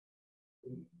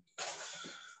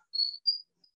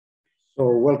So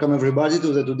welcome everybody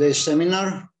to today's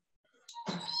seminar.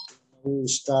 We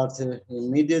start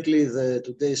immediately.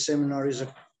 Today's seminar is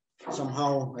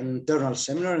somehow an internal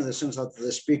seminar in the sense that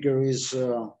the speaker is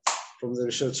from the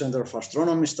Research Center of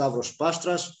Astronomy, Stavros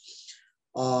Pastras.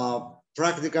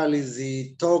 Practically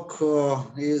the talk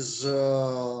is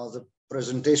the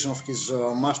presentation of his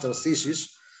master thesis.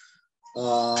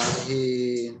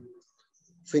 He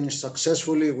finished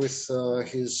successfully with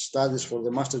his studies for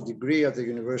the master's degree at the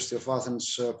University of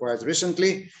Athens quite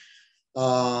recently.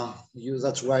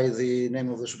 That's why the name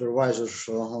of the supervisor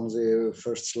on the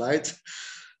first slide.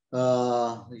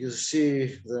 You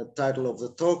see the title of the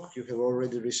talk. You have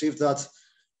already received that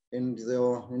in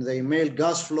the email: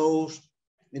 Gasflows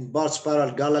in barred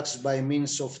spiral galaxies by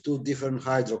means of two different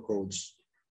hydrocodes.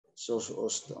 So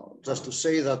just to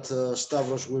say that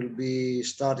Stavros will be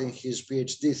starting his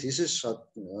PhD thesis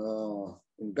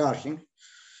in Garching,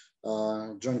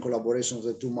 joint collaboration of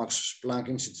the two Max Planck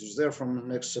Institutes there from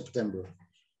next September.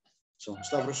 So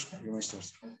Stavros, you may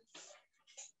start.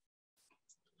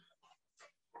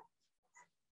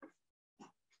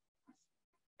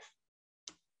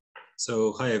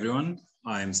 So hi everyone,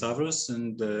 I'm Stavros,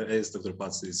 and as Dr.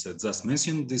 Pastras just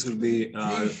mentioned, this will be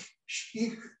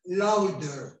Speak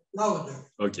louder.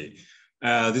 Okay.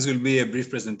 This will be a brief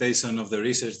presentation of the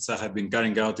research I have been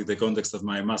carrying out in the context of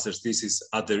my master's thesis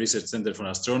at the Research Center for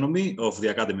Astronomy of the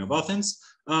Academy of Athens.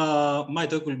 My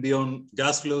talk will be on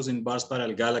gas flows in barred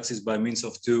spiral galaxies by means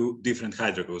of two different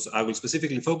hydrocodes. I will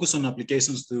specifically focus on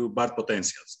applications to barred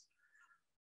potentials.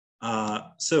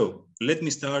 So let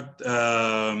me start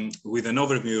with an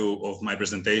overview of my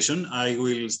presentation. I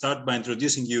will start by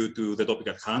introducing you to the topic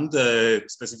at hand,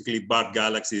 specifically barred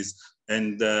galaxies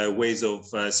and ways of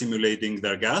simulating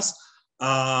their gas.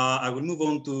 I will move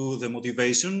on to the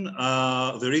motivation,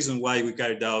 the reason why we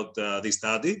carried out this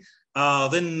study.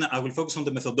 Then I will focus on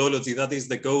the methodology, that is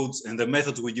the codes and the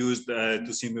methods we used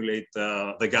to simulate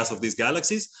the gas of these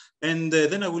galaxies. And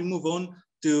then I will move on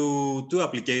to two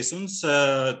applications,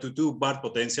 to two barred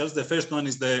potentials. The first one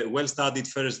is the well-studied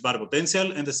Ferrers barred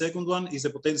potential, and the second one is a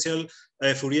potential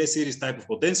Fourier series type of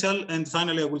potential. And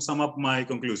finally, I will sum up my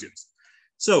conclusions.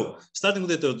 So, starting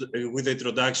with the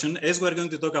introduction, as we're going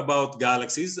to talk about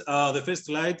galaxies, the first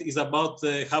slide is about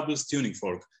Hubble's tuning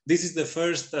fork. This is the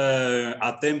first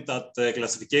attempt at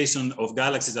classification of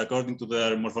galaxies according to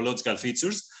their morphological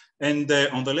features. And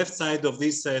on the left side of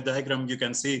this diagram, you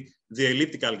can see the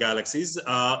elliptical galaxies,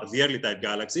 the early type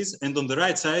galaxies. And on the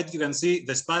right side, you can see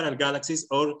the spiral galaxies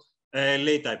or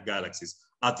late type galaxies.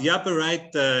 At the upper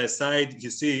right side,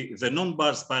 you see the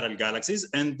non-barred spiral galaxies.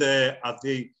 And at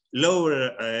the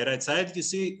lower right side, you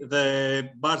see the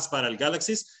barred spiral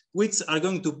galaxies, which are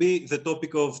going to be the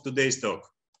topic of today's talk.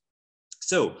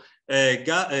 So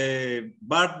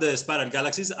barred spiral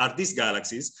galaxies are these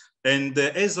galaxies. And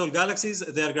as all galaxies,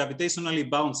 they are gravitationally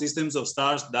bound systems of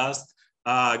stars, dust,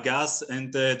 gas,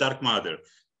 and dark matter.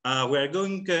 I'm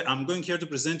going here to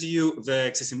present to you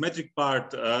the axisymmetric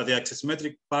part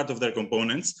of their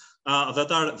components,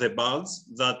 that are the bulbs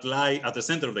that lie at the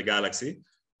center of the galaxy,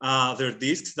 their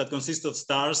disks that consist of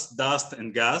stars, dust,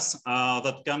 and gas,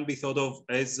 that can be thought of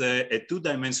as a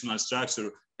two-dimensional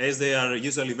structure, as they are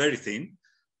usually very thin.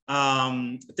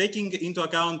 Taking into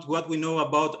account what we know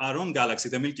about our own galaxy,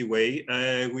 the Milky Way,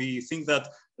 we think that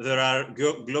there are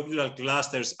globular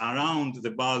clusters around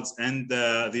the bulbs and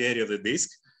the area of the disk.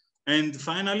 And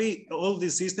finally, all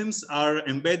these systems are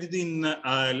embedded in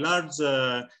large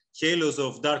halos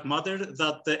of dark matter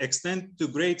that extend to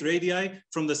great radii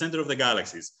from the center of the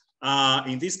galaxies.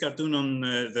 In this cartoon on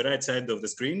the right side of the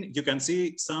screen, you can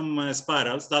see some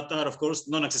spirals that are, of course,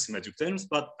 non-axisymmetric terms,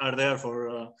 but are there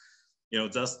for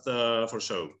just for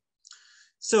show.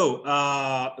 So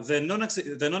the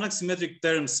non-axisymmetric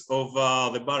terms of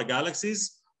the bar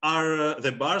galaxies are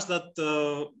the bars that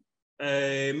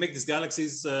make these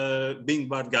galaxies being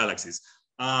barred galaxies.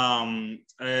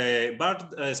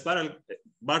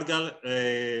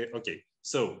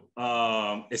 So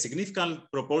a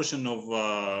significant proportion of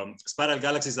spiral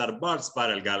galaxies are barred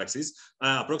spiral galaxies,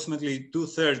 approximately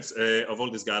 2/3 of all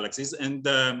these galaxies. And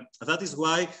that is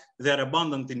why they are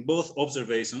abundant in both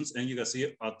observations, and you can see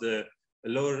at the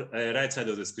lower right side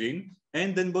of the screen,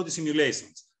 and n-body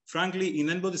simulations. Frankly, in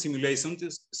n-body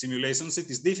simulations, it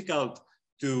is difficult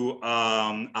to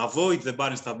avoid the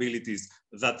bar instabilities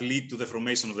that lead to the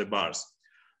formation of the bars.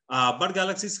 Barred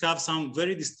galaxies have some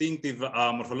very distinctive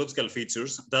morphological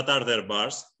features that are their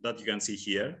bars that you can see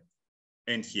here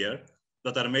and here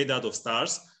that are made out of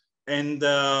stars. And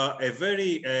a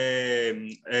very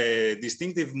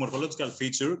distinctive morphological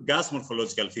feature, gas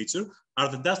morphological feature, are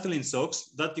the dustling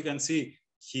shocks that you can see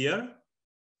here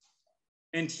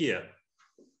and here.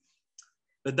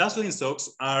 The dust lane shocks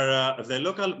are the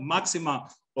local maxima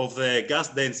of the gas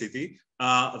density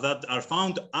that are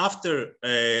found after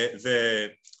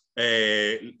the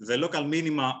local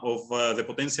minima of the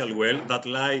potential well that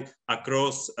lie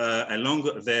across along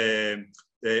the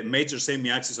major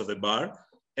semi-axis of the bar.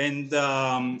 And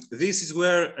this is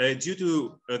where, due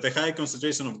to the high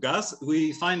concentration of gas,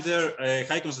 we find there a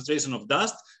high concentration of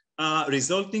dust,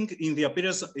 resulting in the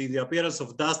appearance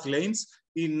of dust lanes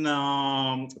in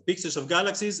pictures of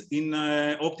galaxies in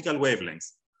optical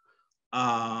wavelengths.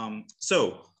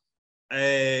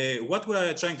 What we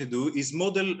are trying to do is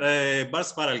model bar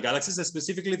spiral galaxies, and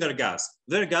specifically their gas.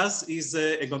 Their gas is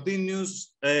a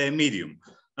continuous medium.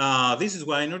 This is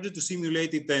why, in order to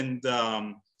simulate it and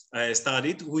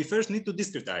study it, we first need to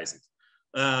discretize it.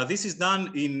 This is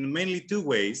done in mainly two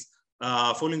ways,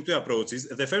 following two approaches.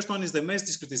 The first one is the mesh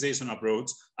discretization approach,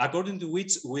 according to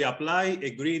which we apply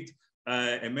a grid,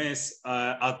 a mesh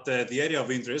at the area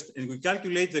of interest, and we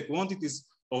calculate the quantities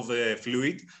of the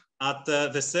fluid at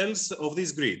the cells of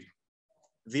this grid.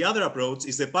 The other approach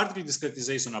is the particle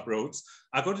discretization approach,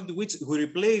 according to which we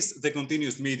replace the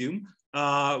continuous medium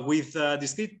with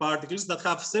discrete particles that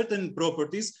have certain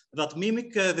properties that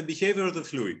mimic the behavior of the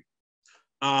fluid.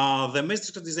 The mesh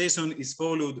discretization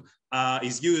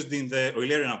is used in the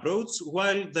Eulerian approach,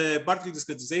 while the particle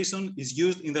discretization is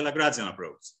used in the Lagrangian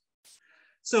approach.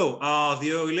 So the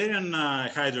Eulerian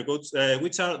hydrocodes,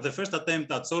 which are the first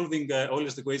attempt at solving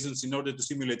Euler's equations in order to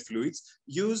simulate fluids,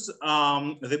 use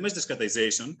the mesh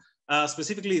discretization.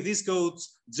 Specifically, these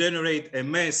codes generate a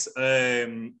mesh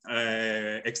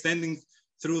extending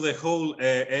through the whole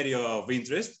area of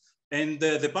interest, and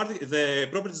the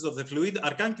properties of the fluid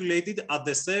are calculated at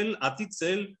each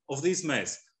cell of this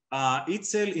mesh. Each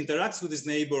cell interacts with its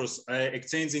neighbors,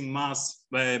 exchanging mass,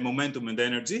 momentum, and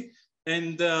energy.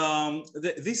 And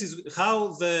this is how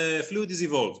the fluid is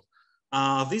evolved.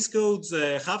 These codes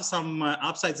have some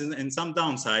upsides and some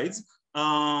downsides.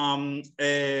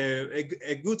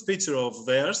 A good feature of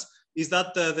theirs is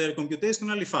that they're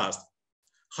computationally fast.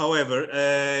 However,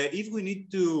 if we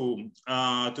need to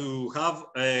have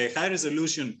a high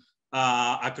resolution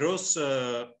across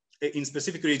in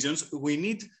specific regions, we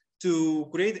need to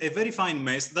create a very fine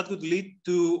mesh that would lead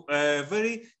to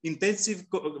very intensive,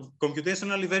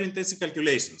 computationally very intensive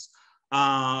calculations.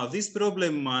 This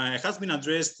problem has been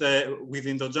addressed with the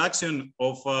introduction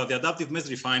of the adaptive mesh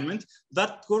refinement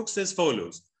that works as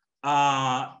follows.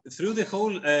 Through the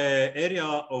whole area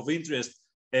of interest,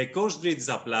 a coarse grid is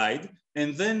applied,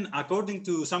 and then according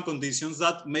to some conditions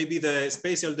that may be the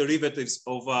spatial derivatives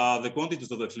of the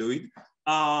quantities of the fluid,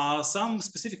 some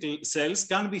specific cells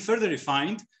can be further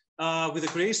refined with the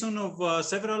creation of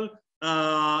several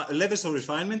levels of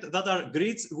refinement that are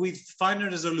grids with finer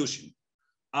resolution.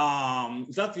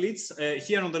 That leads,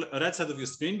 here on the right side of your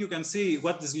screen, you can see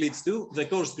what this leads to, the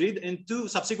coarse grid and two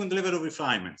subsequent levels of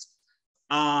refinements.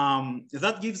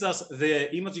 That gives us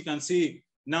the image you can see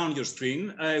now on your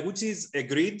screen, which is a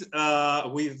grid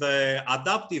with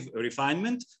adaptive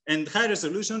refinement and high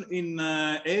resolution in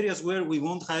areas where we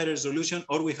want higher resolution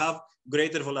or we have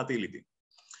greater volatility.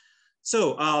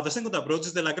 So the second approach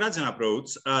is the Lagrangian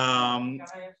approach. Can I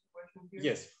ask a question here?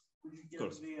 Yes. Would you give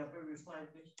the previous slide,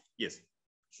 please? Yes.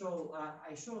 So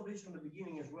I saw this from the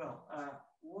beginning as well.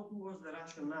 What was the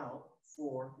rationale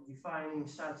for defining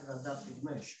such an adaptive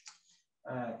mesh?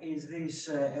 Is this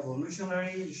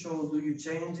evolutionary? So do you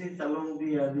change it along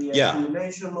the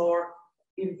simulation, or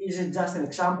is it just an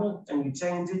example and you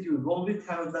change it, you evolve it?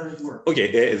 How does it work?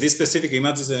 Okay, this specific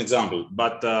image is an example,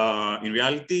 but in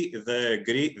reality, the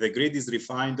grid is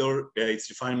refined, or its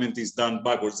refinement is done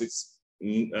backwards. It's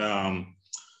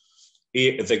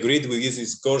the grid we use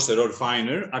is coarser or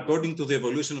finer according to the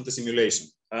evolution of the simulation.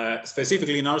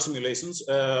 Specifically in our simulations,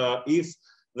 if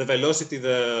the velocity,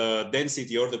 the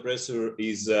density, or the pressure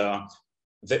is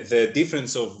the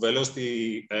difference of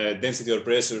velocity, density, or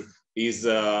pressure is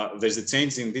there's a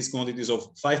change in these quantities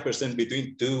of 5%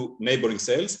 between two neighboring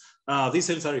cells. These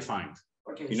cells are refined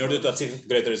in order to achieve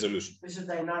greater resolution. This is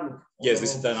dynamic. Yes,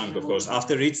 this is dynamic, of course.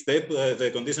 After each step,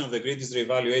 the condition of the grid is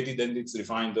reevaluated and it's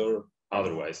refined or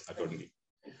otherwise accordingly.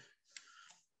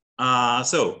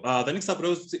 The next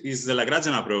approach is the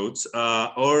Lagrangian approach,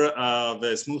 or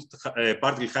the smooth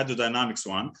particle hydrodynamics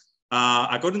one.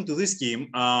 According to this scheme,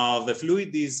 the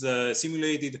fluid is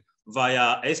simulated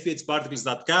via SPH particles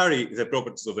that carry the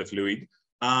properties of the fluid,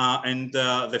 and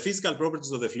the physical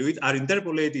properties of the fluid are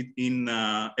interpolated in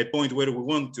a point where we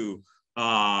want to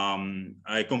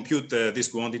compute these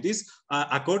quantities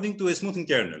according to a smoothing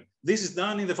kernel. This is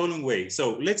done in the following way.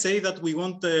 So let's say that we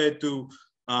want to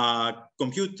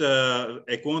compute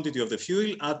a quantity of the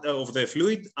fluid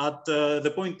at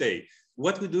the point A.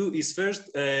 what we do is first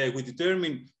we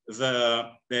determine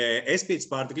the SPH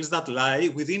particles that lie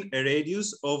within a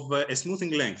radius of a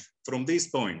smoothing length from this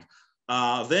point.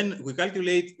 Then we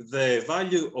calculate the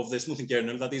value of the smoothing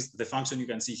kernel, that is the function you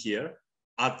can see here,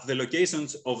 at the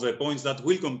locations of the points that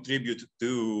will contribute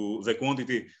to the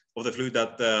quantity of the fluid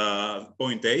at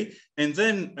point A. And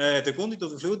then the quantity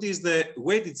of the fluid is the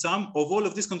weighted sum of all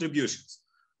of these contributions.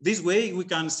 This way, we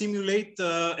can simulate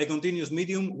a continuous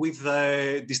medium with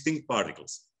distinct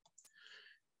particles.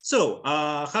 So,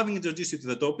 having introduced you to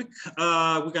the topic,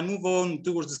 we can move on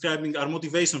towards describing our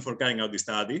motivation for carrying out this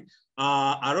study.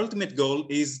 Our ultimate goal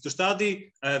is to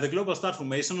study the global star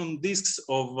formation on disks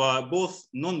of both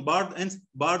non-barred and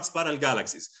barred spiral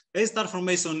galaxies. As star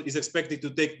formation is expected to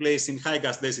take place in high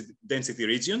gas density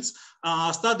regions,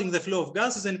 studying the flow of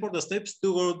gas is an important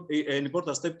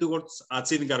step towards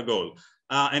achieving our goal.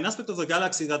 An aspect of the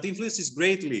galaxy that influences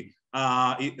greatly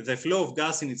the flow of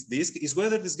gas in its disk is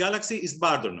whether this galaxy is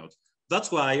barred or not. That's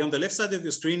why on the left side of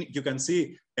your screen, you can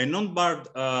see a non-barred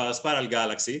spiral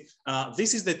galaxy.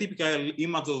 This is the typical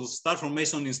image of star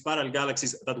formation in spiral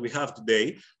galaxies that we have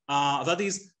today. That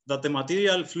is that the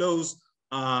material flows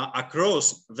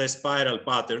across the spiral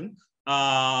pattern.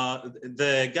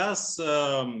 The gas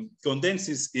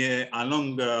condenses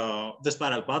along the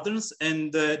spiral patterns,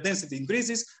 and the density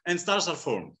increases and stars are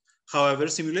formed. However,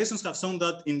 simulations have shown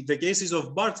that in the cases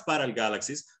of barred spiral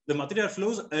galaxies, the material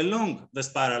flows along the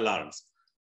spiral arms.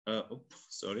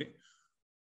 Sorry.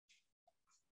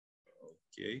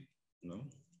 Okay, no.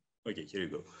 Okay, here you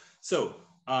go. So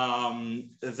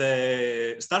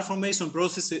the star formation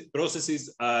processes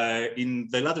in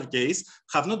the latter case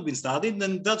have not been studied,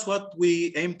 and that's what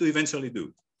we aim to eventually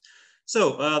do.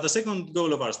 So the second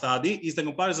goal of our study is the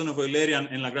comparison of Eulerian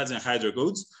and Lagrangian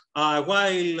hydrocodes.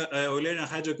 While Eulerian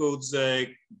hydrocodes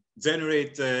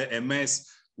generate a mesh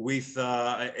with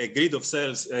a grid of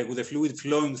cells with a fluid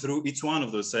flowing through each one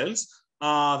of those cells,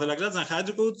 the Lagrangian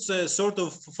hydrocodes sort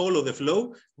of follow the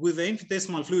flow with the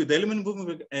infinitesimal fluid element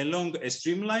moving along a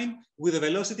streamline with a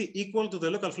velocity equal to the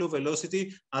local flow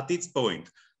velocity at each point.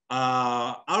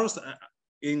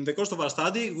 In the course of our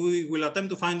study, we will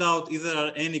attempt to find out if there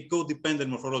are any code-dependent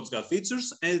morphological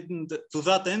features, and to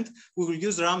that end, we will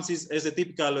use Ramses as a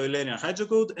typical Eulerian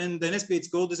hydrocode and an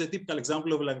SPH code as a typical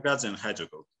example of a Lagrangian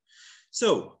hydrocode.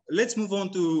 So let's move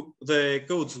on to the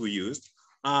codes we used.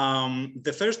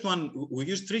 The first one, we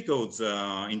used 3 codes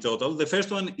in total. The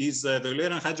first one is the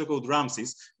Eulerian hydrocode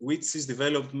Ramses, which is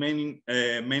developed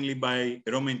mainly by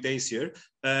Romain Teissier,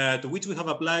 to which we have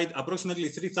applied approximately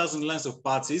 3,000 lines of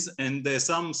patches and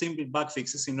some simple bug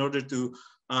fixes in order to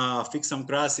fix some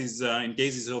crashes in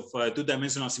cases of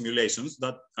 2-dimensional simulations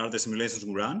that are the simulations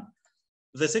we run.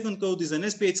 The second code is an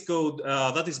SPH code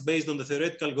that is based on the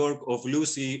theoretical work of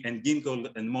Lucy and Ginkel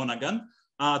and Monaghan,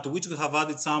 to which we have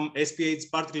added some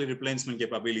SPH particle replenishment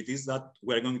capabilities that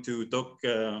we're going to talk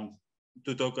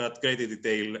at greater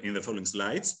detail in the following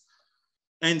slides.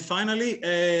 And finally,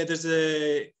 there's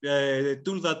a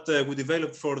tool that we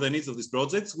developed for the needs of this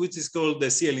project, which is called the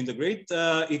CL Integrate.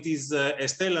 It is a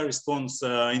stellar response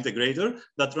integrator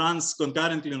that runs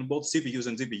concurrently on both CPUs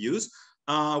and GPUs.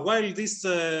 While this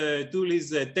tool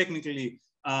is technically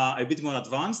a bit more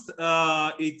advanced,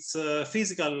 its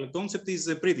physical concept is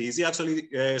pretty easy. Actually,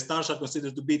 stars are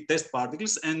considered to be test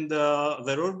particles, and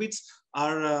their orbits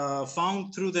are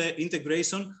found through the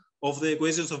integration of the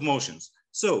equations of motions.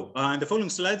 So in the following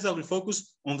slides, I will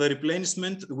focus on the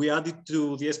replenishment we added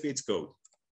to the SPH code.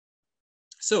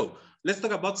 So let's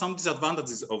talk about some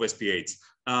disadvantages of SPH.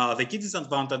 The key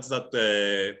disadvantage that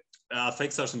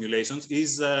affects our simulations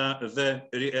is the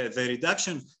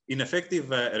reduction in effective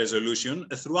resolution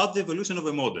throughout the evolution of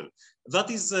a model. That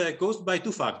is caused by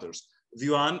 2 factors.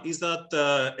 The one is that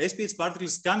SPH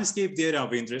particles can escape the area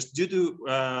of interest due to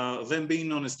them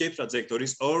being on escape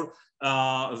trajectories, or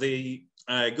they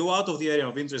go out of the area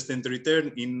of interest and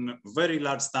return in very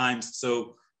large times,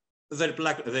 so they're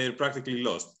practically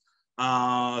lost.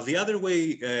 The other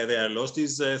way they are lost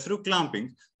is through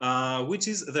clamping, which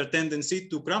is their tendency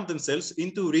to cramp themselves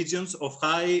into regions of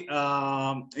high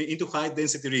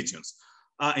density regions.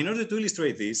 In order to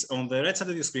illustrate this, on the right side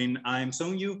of your screen, I'm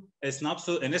showing you a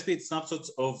snapshot, an SPH snapshot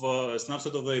of a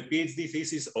PhD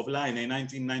thesis of Line in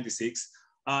 1996.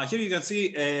 Here you can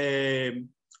see a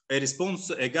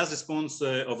gas response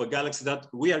of a galaxy that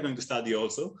we are going to study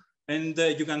also. And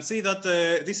you can see that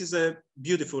this is a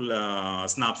beautiful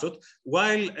snapshot,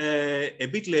 while a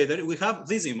bit later we have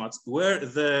this image where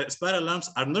the spiral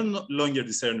arms are no longer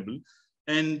discernible,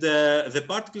 and the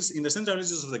particles in the central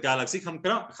regions of the galaxy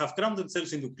have crammed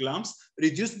themselves into clumps,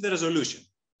 reducing the resolution.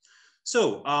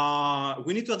 So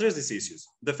we need to address these issues.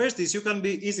 The first issue can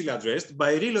be easily addressed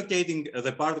by relocating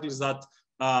the particles that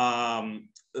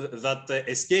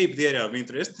escape the area of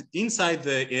interest inside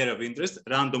the area of interest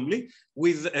randomly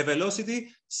with a velocity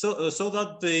so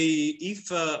that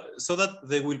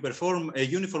they will perform a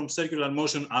uniform circular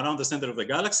motion around the center of the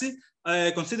galaxy,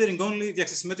 considering only the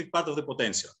axisymmetric part of the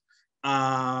potential.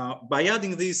 By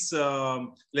adding this,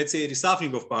 let's say,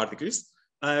 reshuffling of particles,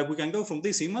 we can go from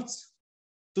this image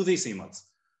to this image.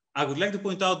 I would like to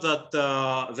point out that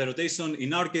the rotation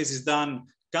in our case is done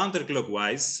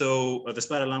counterclockwise, so the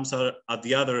spiral arms are at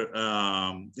the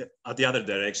other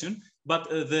direction, but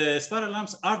the spiral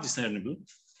arms are discernible,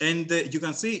 and you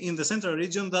can see in the central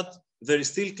region that there is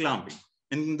still clamping,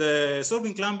 and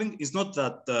solving clamping is not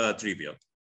that trivial.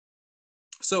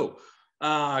 So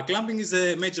clamping is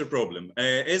a major problem.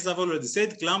 As I've already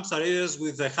said, clamps are areas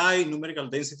with a high numerical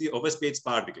density of SPH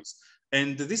particles.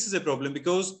 And this is a problem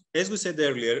because, as we said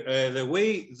earlier, the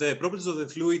way the properties of the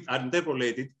fluid are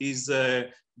interpolated is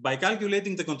by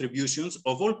calculating the contributions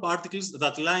of all particles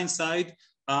that lie inside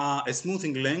a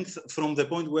smoothing length from the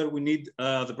point where we need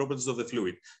the properties of the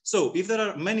fluid. So if there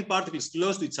are many particles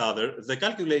close to each other, the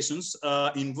calculations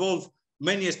involve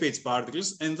many SPH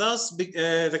particles, and thus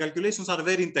the calculations are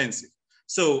very intensive.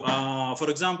 So, for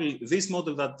example, this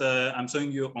model that I'm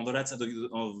showing you on the right side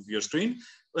of your screen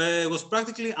was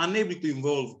practically unable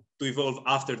to evolve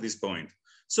after this point.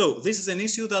 So this is an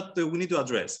issue that we need to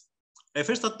address. A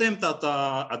first attempt at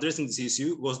addressing this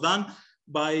issue was done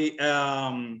by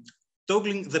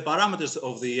toggling the parameters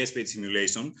of the SPH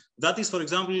simulation. That is, for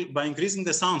example, by increasing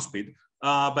the sound speed.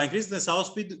 By increasing the sound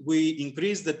speed, we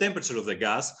increase the temperature of the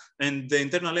gas and the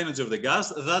internal energy of the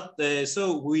gas.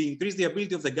 So we increase the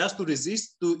ability of the gas to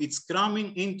resist to its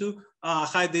cramming into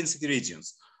high density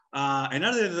regions.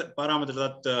 Another parameter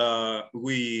that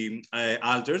we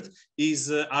altered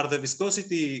are the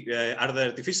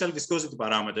artificial viscosity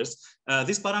parameters.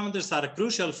 These parameters are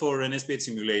crucial for an SPH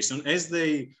simulation as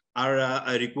they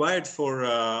are required for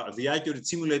the accurate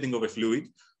simulating of a fluid.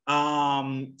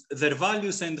 Their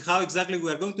values and how exactly we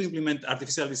are going to implement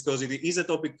artificial viscosity is a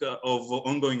topic of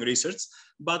ongoing research,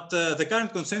 but the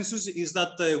current consensus is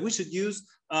that we should use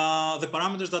the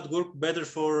parameters that work better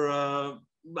for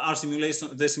our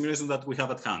simulation, the simulation that we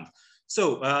have at hand.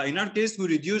 So in our case, we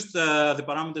reduced the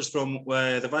parameters from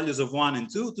the values of 1 and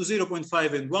 2 to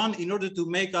 0.5 and 1 in order to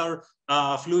make our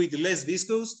fluid less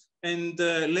viscous and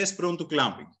less prone to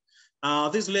clamping.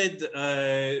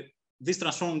 This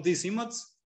transformed this image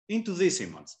into this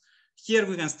image. Here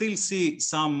we can still see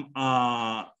some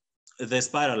the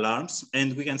spiral arms,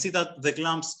 and we can see that the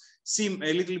clamps seem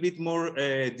a little bit more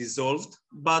dissolved,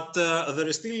 but there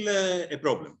is still a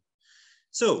problem.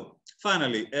 So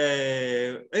finally,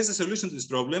 as a solution to this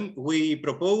problem, we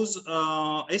propose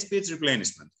SPH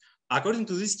replenishment. According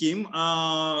to this scheme,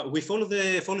 we follow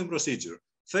the following procedure.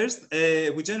 First,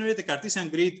 we generate a Cartesian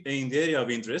grid in the area of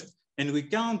interest, and we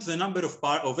count the number of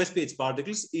SPH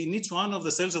particles in each one of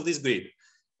the cells of this grid.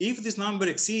 If this number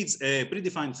exceeds a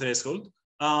predefined threshold,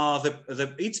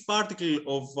 each particle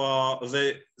of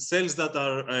the cells that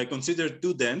are considered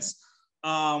too dense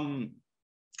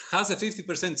has a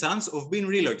 50% chance of being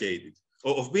relocated,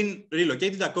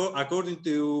 according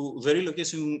to the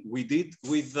relocation we did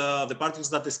with the particles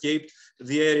that escaped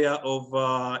the area of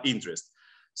interest.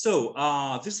 So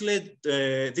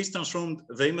this transformed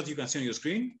the image you can see on your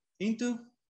screen into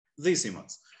this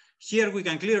image. Here we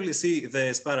can clearly see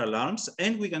the spiral arms,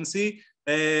 and we can see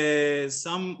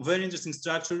some very interesting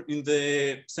structure in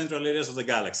the central areas of the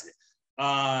galaxy.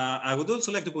 I would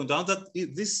also like to point out that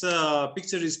this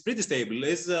picture is pretty stable,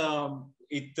 as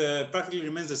it practically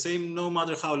remains the same no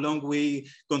matter how long we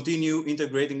continue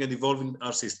integrating and evolving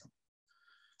our system.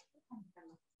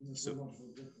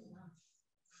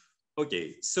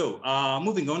 Okay, so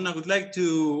moving on, I would like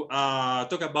to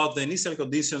talk about the initial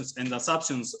conditions and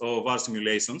assumptions of our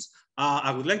simulations.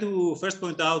 I would like to first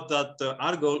point out that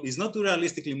our goal is not to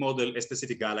realistically model a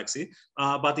specific galaxy,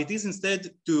 but it is instead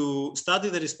to study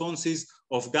the responses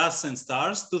of gas and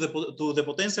stars to the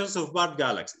potentials of barred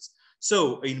galaxies.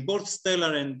 So in both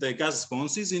stellar and gas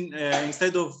responses,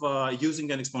 instead of using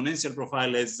an exponential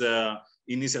profile as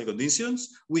initial conditions,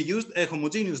 we used a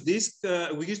homogeneous disk.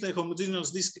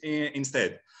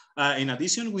 Instead. In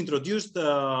addition, we introduced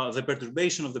the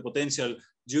perturbation of the potential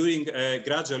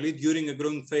gradually during a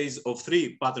growing phase of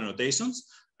 3 pattern rotations.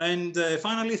 And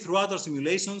finally, throughout our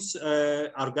simulations,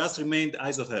 our gas remained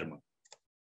isothermal.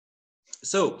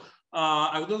 So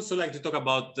I would also like to talk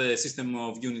about the system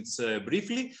of units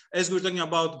briefly. As we're talking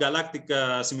about galactic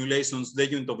simulations, the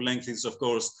unit of length is, of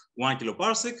course, 1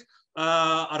 kiloparsec.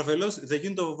 The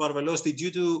unit of our velocity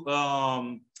due to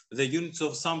the units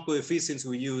of some coefficients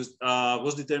we used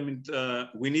was determined,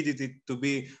 we needed it to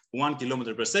be 1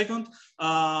 kilometer per second.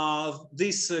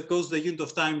 This caused the unit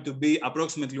of time to be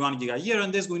approximately 1 gigayear,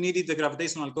 and as we needed the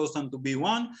gravitational constant to be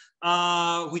 1,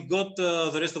 we got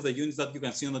the rest of the units that you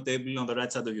can see on the table on the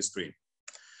right side of your screen.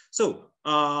 So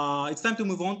it's time to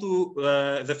move on to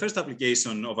the first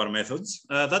application of our methods,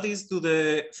 that is to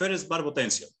the Ferrers bar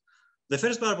potential. The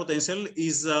Ferrers bar potential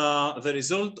is the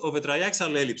result of a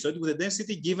triaxial ellipsoid with a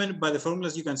density given by the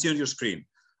formulas you can see on your screen.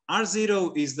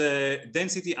 R0 is the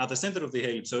density at the center of the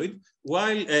ellipsoid,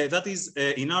 while that is,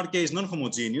 in our case,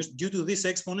 non-homogeneous due to this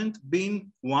exponent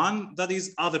being 1, that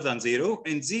is other than 0,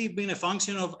 and g being a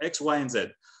function of x, y, and z.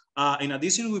 In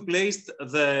addition, we placed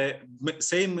the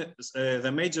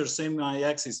major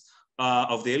semi-axis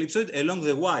of the ellipsoid along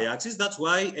the y-axis. That's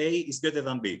why A is greater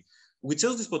than B. We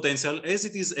chose this potential as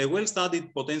it is a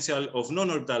well-studied potential of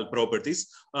non-orbital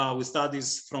properties with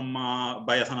studies from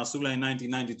by Athanassoula in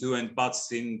 1992 and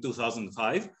Pats in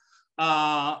 2005.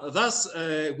 Thus,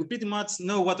 we pretty much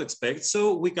know what to expect,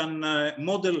 so we can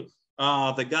model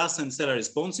the gas and stellar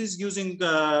responses using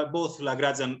both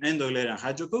Lagrangian and Eulerian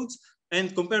hydrocodes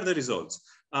and compare the results.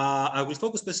 I will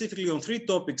focus specifically on 3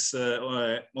 topics,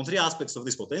 on 3 aspects of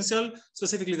this potential,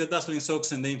 specifically the dazzling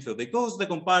shocks and the inflow they cause, the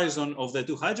comparison of the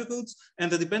 2 hydrocodes,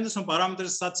 and the dependence on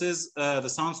parameters such as the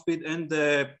sound speed and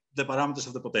the parameters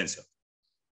of the potential.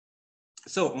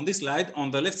 So on this slide,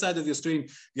 on the left side of your screen,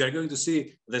 you are going to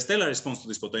see the stellar response to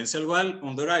this potential, while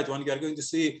on the right one, you are going to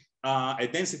see a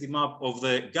density map of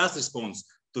the gas response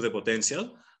to the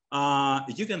potential.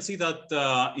 You can see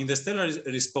that in the stellar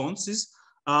responses,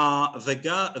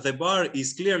 the bar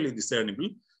is clearly discernible,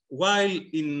 while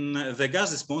in the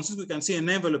gas responses, we can see an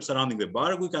envelope surrounding the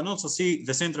bar. We can also see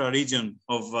the central region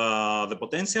of the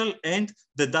potential and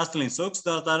the dazzling shocks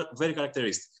that are very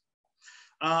characteristic.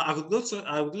 I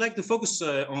would like to focus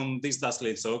on these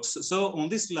dazzling shocks. So on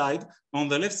this slide, on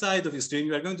the left side of your screen,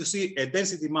 you are going to see a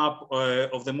density map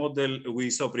of the model we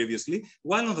saw previously,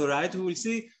 while on the right, we will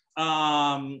see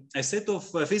a set of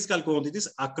physical quantities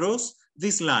across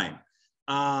this line.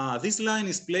 This line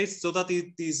is placed so that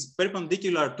it is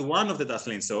perpendicular to one of the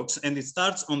dazzling shocks, and it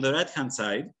starts on the right-hand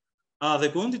side. The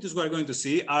quantities we are going to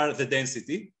see are the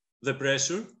density, the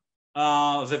pressure,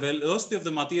 the velocity of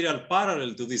the material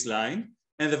parallel to this line,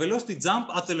 and the velocity jump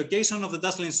at the location of the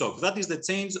dazzling shock. That is the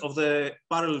change of the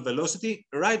parallel velocity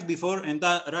right before and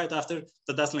right after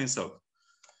the dazzling shock.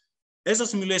 As the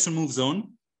simulation moves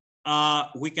on,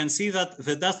 we can see that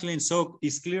the dazzling shock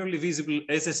is clearly visible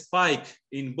as a spike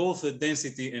in both the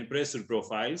density and pressure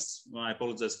profiles. Well, I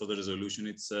apologize for the resolution.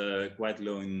 It's quite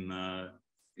low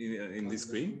in this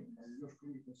screen.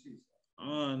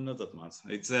 Not that much.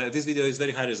 This video is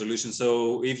very high resolution,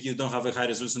 so if you don't have a high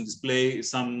resolution display,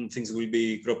 some things will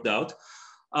be cropped out.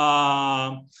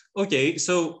 Okay,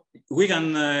 so we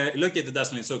can locate the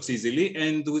dazzling shocks easily,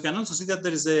 and we can also see that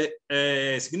there is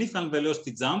a significant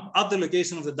velocity jump at the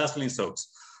location of the dazzling shocks,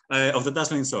 of the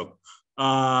dazzling shock.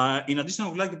 In addition, I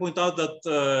would like to point out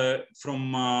that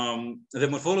from the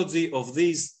morphology of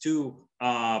these 2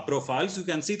 profiles, you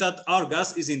can see that our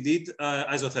gas is indeed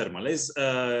isothermal, as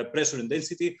pressure and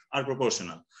density are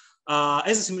proportional.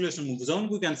 As the simulation moves on,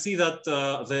 we can see that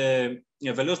the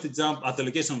velocity jump at the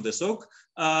location of the shock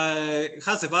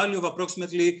has a value of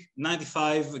approximately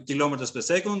 95 kilometers per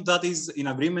second. That is in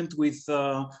agreement with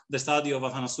the study of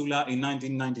Athanassoula in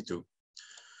 1992.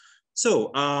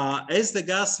 So as the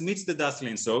gas meets the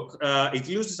dazzling shock, it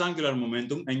loses angular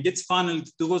momentum and gets funneled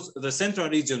towards the central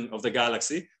region of the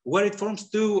galaxy, where it forms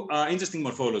 2 interesting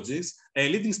morphologies, a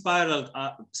leading spiral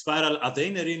at the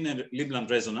inner Livland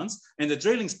resonance and a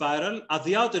trailing spiral at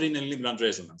the outer inner Livland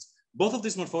resonance. Both of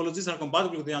these morphologies are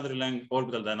compatible with the underlying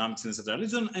orbital dynamics in the central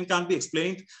region and can be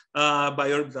explained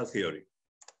by orbital theory.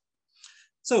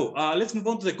 So let's move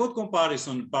on to the code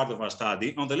comparison part of our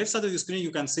study. On the left side of the screen,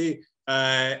 you can see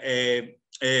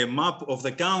a map of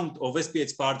the count of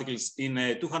SPH particles in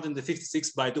a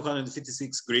 256 by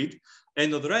 256 grid.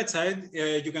 And on the right side,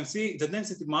 you can see the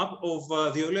density map of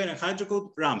the Eulerian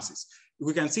hydrocode Ramses.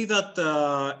 We can see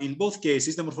that in both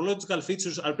cases, the morphological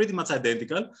features are pretty much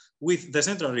identical, with the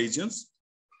central regions,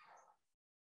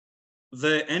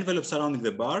 the envelope surrounding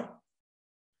the bar,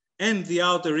 and the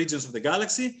outer regions of the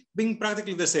galaxy being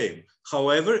practically the same.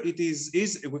 However, we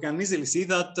can easily see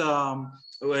that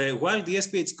while the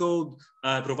SPH code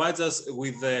provides us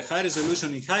with high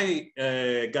resolution in high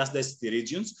gas density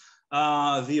regions,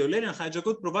 the Eulerian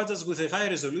hydrocode provides us with a high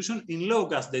resolution in low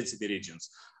gas density regions.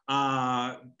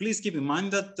 Please keep in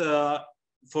mind that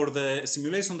for the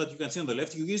simulation that you can see on the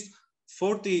left, you used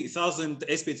 40,000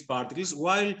 SPH particles,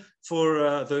 while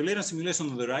for the Eulerian simulation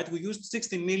on the right, we used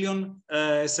 60 million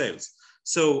cells.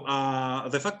 So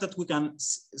the fact that we can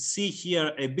see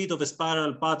here a bit of a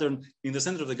spiral pattern in the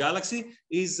center of the galaxy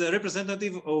is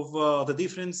representative of the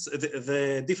difference,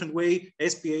 the different way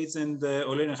SPH and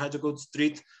Eulerian hydrocodes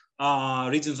treat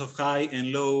regions of high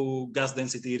and low gas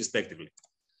density respectively.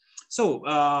 So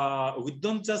we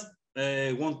don't just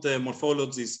want the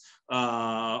morphologies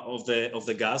of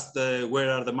the gas,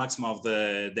 where are the maxima of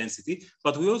the density,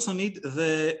 but we also need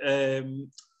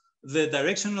the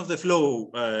direction of the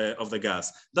flow of the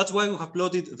gas. That's why we have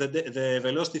plotted the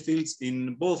velocity fields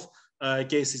in both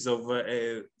cases of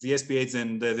the SPH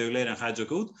and the Eulerian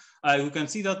hydrocode. We can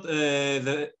see that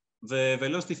the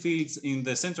velocity fields in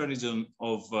the central region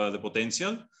of the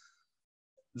potential,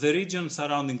 the region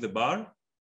surrounding the bar,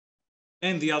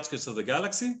 and the outskirts of the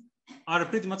galaxy are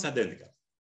pretty much identical.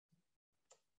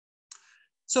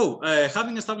 So,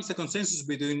 having established a consensus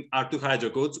between our two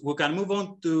hydrocodes, we can move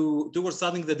on towards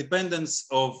studying the dependence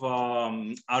of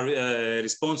our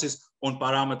responses on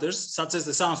parameters, such as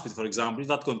the sound speed, for example,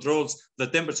 that controls the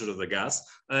temperature of the gas.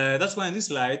 That's why in this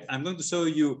slide, I'm going to show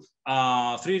you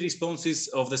 3 responses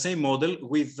of the same model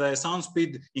with sound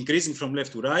speed increasing from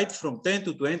left to right, from 10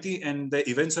 to 20, and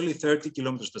eventually 30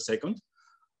 kilometers per second.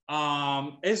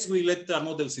 As we let our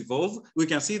models evolve, we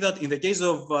can see that in the case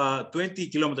of 20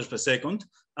 kilometers per second,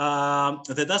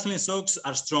 the dazzling shocks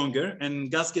are stronger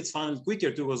and gas gets funneled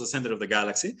quicker towards the center of the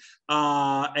galaxy.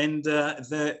 And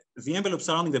the envelope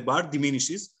surrounding the bar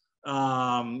diminishes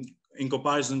in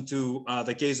comparison to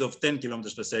the case of 10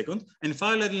 kilometers per second. And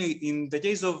finally, in the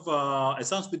case of a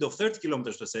sound speed of 30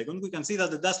 kilometers per second, we can see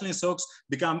that the dazzling shocks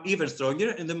become even stronger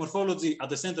and the morphology at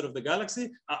the center of the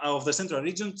galaxy, of the central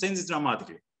region, changes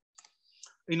dramatically.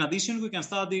 In addition, we can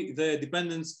study the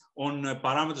dependence on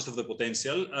parameters of the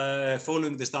potential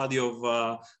following the study of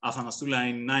Athanassoula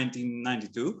in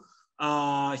 1992.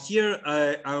 Here,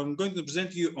 I'm going to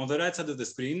present you on the right side of the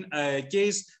screen a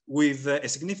case with a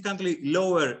significantly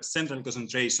lower central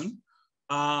concentration.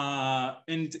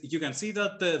 And you can see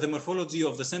that the morphology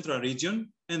of the central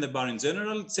region and the bar in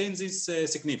general changes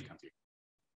significantly.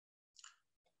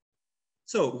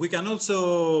 So we can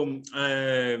also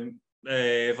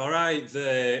vary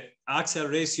the axial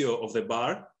ratio of the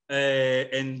bar,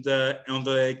 and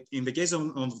in the case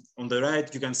on the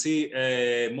right, you can see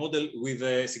a model with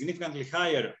a significantly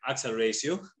higher axial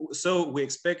ratio. So we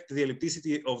expect the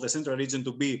ellipticity of the central region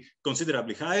to be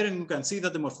considerably higher, and you can see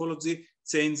that the morphology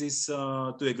changes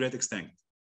to a great extent.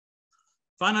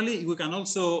 Finally, we can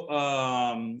also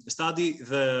study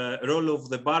the role of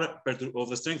the bar, of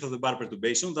the strength of the bar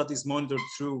perturbation that is monitored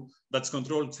through, that's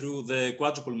controlled through the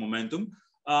quadruple momentum.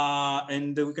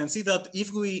 And we can see that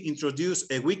if we introduce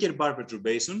a weaker bar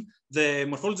perturbation, the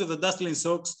morphology of the dazzling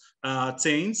shocks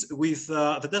change, with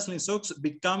the dazzling shocks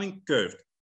becoming curved.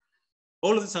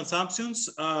 All of these assumptions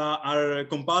are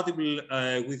compatible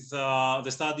with the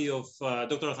study of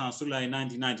Dr. Athanassoula in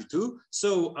 1992.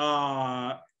 So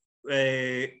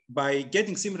by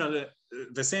getting similar,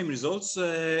 the same results,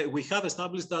 we have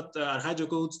established that our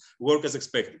hydrocodes work as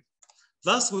expected.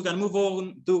 Thus, we can move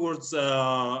on towards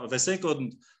the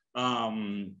second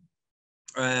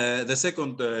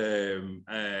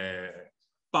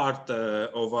part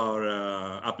of our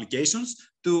applications,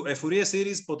 to a Fourier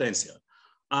series potential.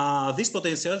 These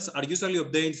potentials are usually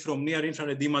obtained from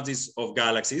near-infrared images of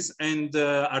galaxies and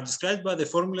are described by the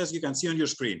formulas you can see on your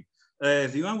screen.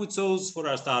 The one we chose for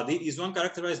our study is one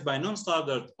characterized by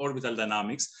non-standard orbital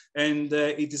dynamics, and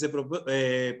it is a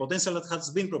potential that has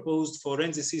been proposed for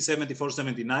NGC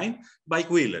 7479 by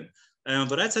Quillen. On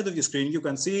the right side of your screen, you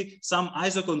can see some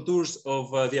isocontours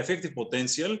of the effective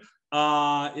potential,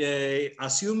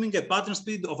 assuming a pattern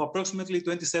speed of approximately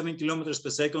 27 kilometers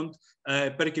per second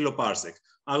per kiloparsec.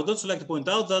 I would also like to point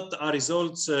out that our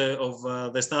results of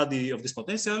the study of this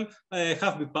potential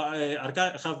have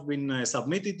been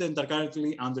submitted and are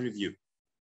currently under review.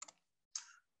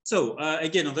 So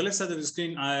again, on the left side of the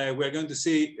screen, we're going to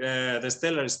see the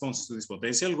stellar responses to this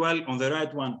potential, while on the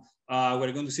right one,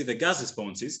 we're going to see the gas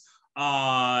responses.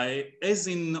 As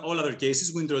in all other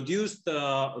cases, we introduced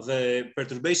the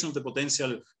perturbation of the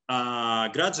potential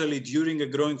gradually during a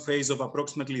growing phase of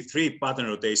approximately 3 pattern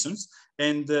rotations.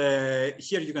 And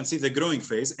here you can see the growing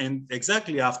phase. And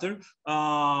exactly after,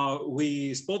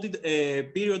 we spotted a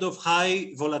period of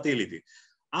high volatility.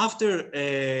 After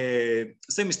a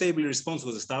semi-stable response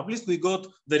was established, we got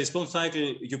the response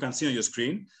cycle you can see on your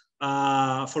screen.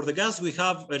 For the gas, we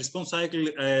have a response cycle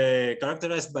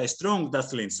characterized by strong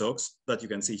dazzling shocks that you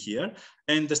can see here.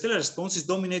 And the stellar response is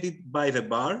dominated by the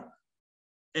bar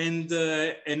and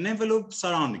an envelope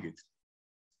surrounding it.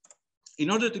 in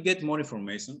order to get more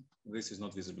information, this is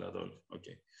not visible at all.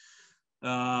 Okay.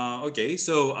 Okay,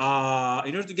 so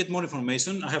in order to get more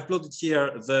information, I have plotted here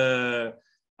the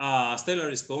stellar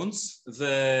response,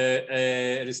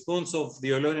 the response of the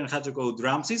Eulerian hydrocode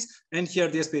Ramses, and here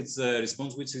the SPH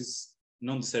response, which is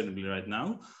non-discernible right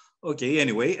now. Okay,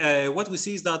 anyway, what we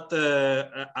see is that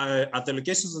at the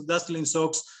locations of the dust-line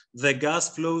shocks, the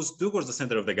gas flows towards the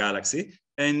center of the galaxy,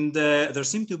 and there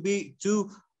seem to be two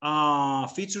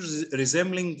features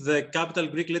resembling the capital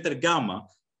Greek letter gamma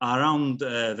around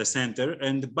the center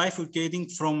and bifurcating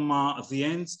from the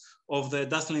ends of the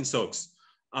dust-line shocks.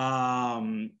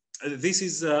 This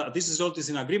result is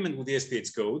in agreement with the SPH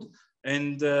code.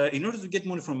 And in order to get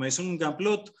more information, we can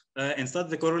plot and study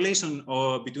the correlation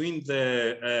between the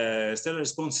stellar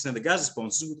responses and the gas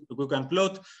responses. We can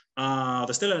plot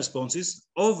the stellar responses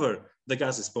over the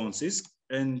gas responses.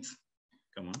 And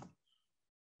come on.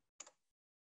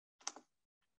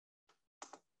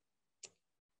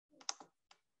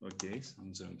 Okay, so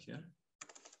I'm zooming here.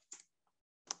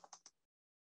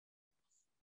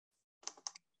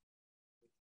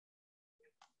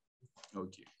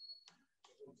 Okay.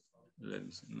 Let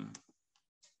me see now.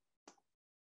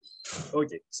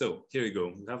 Okay, so here we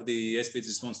go. We have the SPH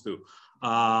response too.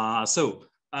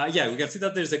 Yeah, we can see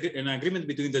that there's an agreement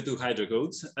between the two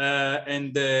hydrocodes,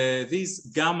 and these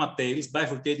gamma tails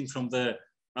bifurcating from the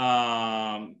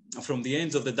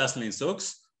ends of the dust-line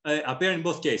shocks appear in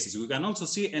both cases. We can also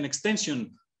see an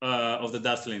extension of the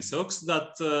dust-line shocks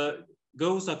that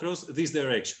goes across this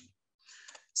direction.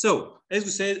 So,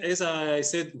 as I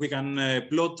said, we can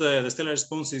plot the stellar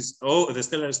responses, the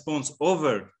stellar response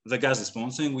over the gas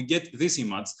response, and we get this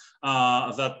image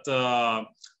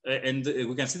and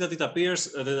we can see that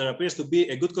there appears to be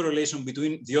a good correlation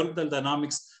between the orbital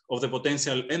dynamics of the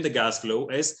potential and the gas flow,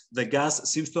 as the gas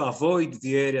seems to avoid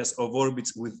the areas of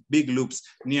orbits with big loops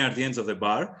near the ends of the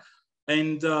bar.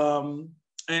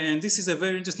 And this is a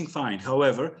very interesting find.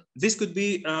 However, this could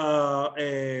be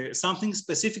something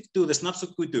specific to the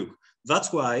snapshot we took.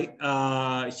 That's why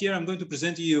here I'm going to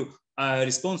present to you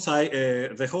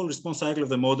the whole response cycle of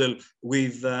the model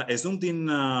with a zoomed-in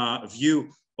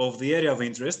view of the area of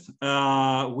interest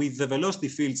with the velocity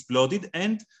fields plotted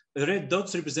and the red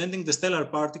dots representing the stellar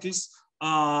particles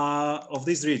of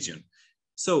this region.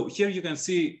 So here you can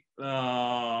see,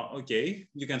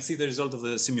 you can see the result of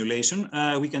the simulation.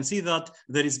 We can see that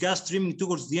there is gas streaming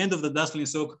towards the end of the dust-line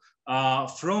shock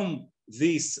from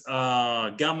this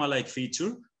gamma-like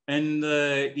feature, and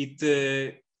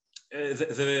the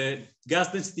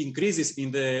gas density increases in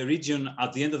the region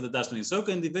at the end of the dust-line shock,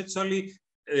 and eventually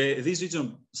this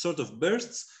region sort of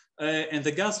bursts, and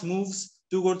the gas moves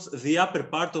towards the upper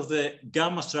part of the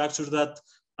gamma structure that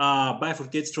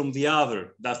bifurcates from the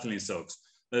other dust-line shocks.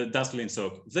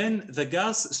 Then the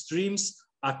gas streams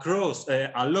across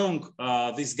along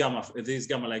this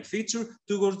gamma-like feature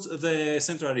towards the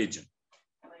central region.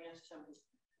 Can I ask something?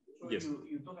 So yes.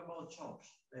 You talk about shocks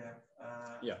there.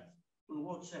 Yeah. In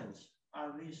what sense?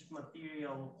 Are these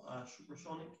material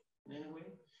supersonic in any way?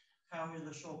 How is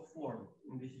the shock formed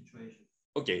in this situation?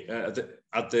 Okay,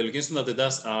 at the location of the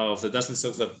dust-line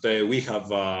shocks that we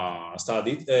have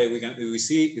studied, we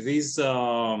see these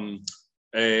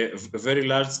very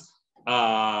large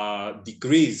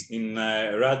decrease in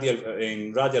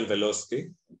radial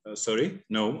velocity.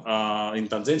 In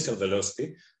tangential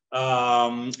velocity,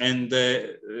 and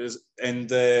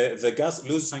the gas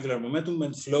loses angular momentum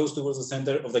and flows towards the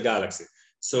center of the galaxy.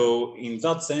 So, in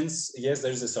that sense, yes,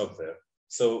 there is a shock there.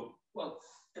 So, well,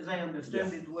 as I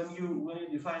understand it, when you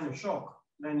define a shock,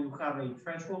 then you have a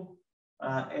threshold,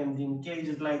 and in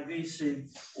cases like this,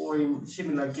 or in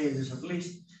similar cases at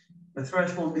least, the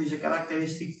threshold is a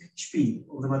characteristic speed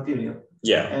of the material.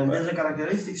 Yeah. And as a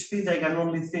characteristic speed, I can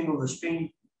only think of the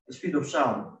speed of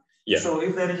sound. Yeah. So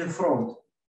if there is a front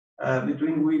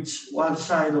between which one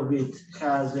side of it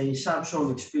has a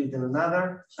subsonic speed and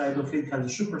another side of it has a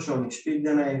supersonic speed,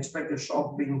 then I expect a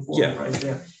shock being formed right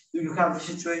there. Do you have the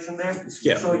situation there?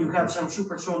 Yeah. So you have some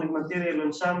supersonic material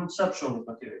and some subsonic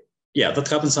material. Yeah, that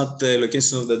happens at the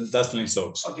location of the dust-line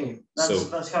shocks. Okay,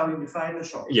 that's how you define a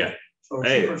shock. Yeah. So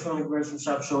supersonic versus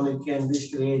subsonic, and this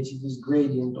creates this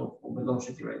gradient of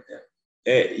velocity right there.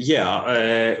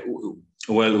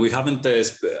 Well, we haven't,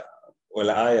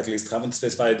 I at least haven't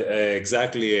specified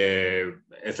exactly a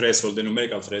threshold, a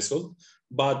numerical threshold.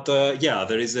 But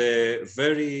there is a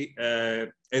very,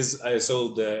 as I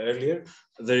showed earlier,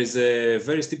 there is a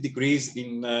very steep decrease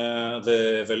in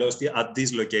the velocity at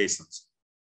these locations.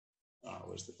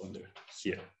 Where's the pointer?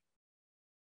 Here.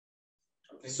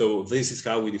 So this is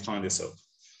how we define the shock.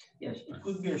 Yes, it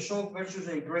could be a shock versus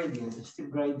a gradient, a steep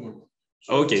gradient.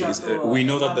 So okay, we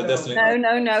know that the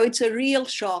Dessalines... No, it's a real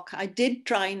shock. I did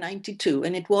try in 92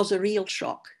 and it was a real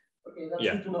shock. Okay, that's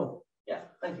good to know. Yeah,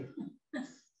 thank you.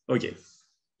 Okay.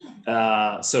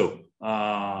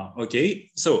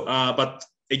 But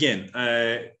again,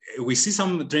 we see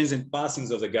some transient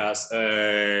passings of the gas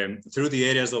through the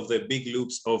areas of the big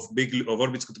loops of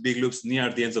orbits with big loops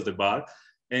near the ends of the bar.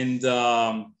 And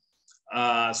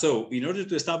so in order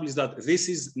to establish that this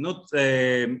is not,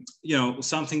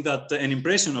 something that an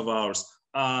impression of ours,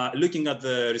 looking at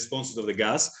the responses of the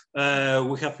gas,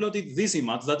 we have plotted this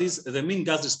image that is the mean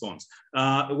gas response.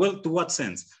 Well, to what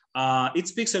sense?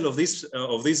 Each pixel of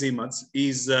this image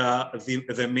is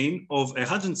the mean of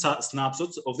 100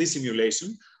 snapshots of this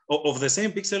simulation, of the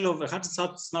same pixel of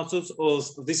 100 snapshots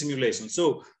of this simulation.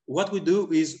 So what we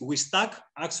do is we stack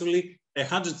actually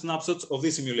 100 snapshots of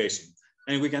this simulation.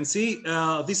 And we can see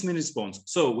this mean response.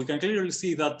 So we can clearly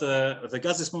see that the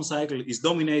gas response cycle is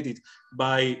dominated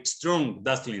by strong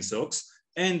Dastlin shocks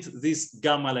and these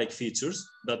gamma-like features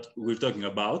that we're talking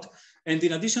about. And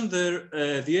in addition, the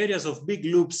areas of big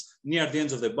loops near the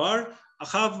ends of the bar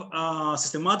have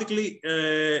systematically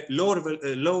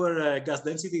lower gas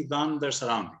density than their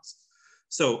surroundings.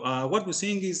 So what we're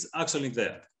seeing is actually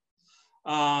there.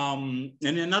 And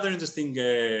another interesting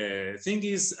thing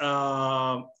is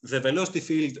the velocity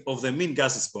field of the mean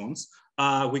gas response.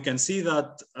 We can see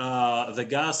that the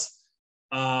gas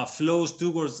flows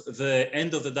towards the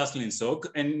end of the Dastlin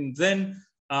shock and then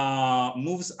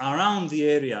moves around the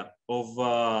area of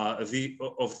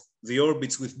the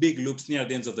orbits with big loops near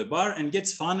the ends of the bar and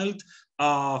gets funneled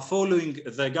following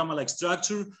the gamma-like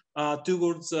structure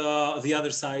towards the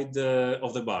other side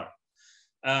of the bar.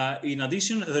 In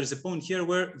addition, there is a point here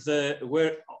where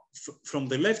from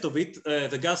the left of it,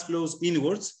 the gas flows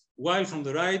inwards, while from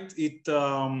the right, it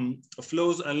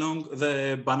flows along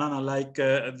the banana-like,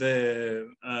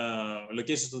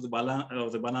 locations of the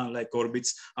banana-like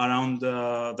orbits around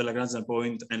the Lagrangian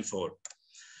point N4.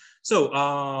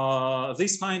 So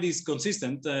this find is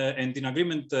consistent and in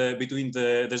agreement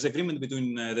there's agreement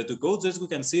between the two codes. As we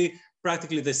can see,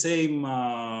 practically the same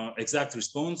exact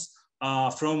response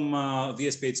from the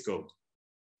SPH code.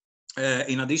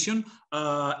 In addition,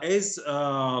 as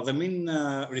the mean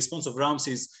response of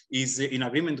Ramses is in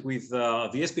agreement with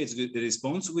the SPH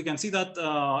response, we can see that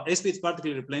SPH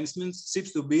particle replenishment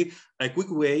seems to be a quick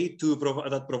way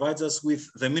that provides us with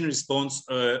the mean response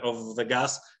of the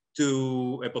gas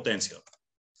to a potential.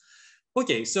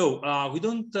 Okay, so we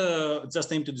don't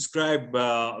just aim to describe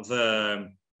the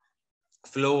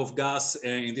flow of gas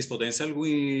in this potential.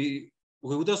 We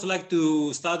would also like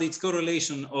to study its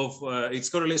correlation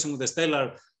with the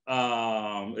stellar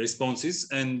responses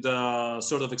and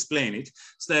sort of explain it.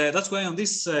 So that's why on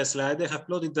this slide I have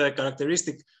plotted the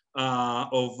characteristic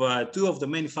of two of the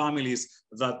main families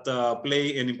that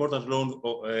play an important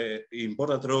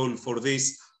role for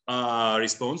this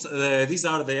response. These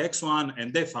are the X1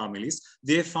 and F families.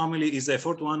 The F family is a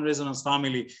 4-to-1 resonance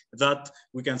family that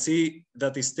we can see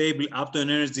that is stable up to an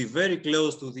energy very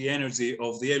close to the energy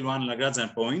of the L1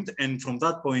 Lagrangian point. And from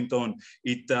that point on,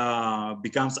 it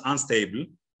becomes unstable,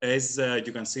 as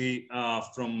you can see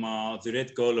from the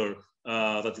red color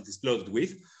that it is plotted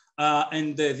with.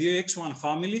 And the X1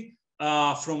 family,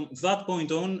 from that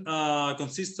point on,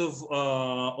 consists of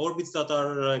orbits that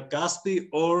are gaspy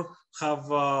or have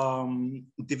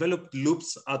developed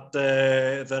loops at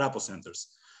their apocenters.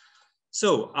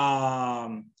 So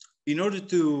in order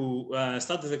to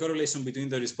study the correlation between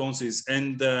the responses,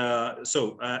 and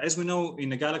as we know,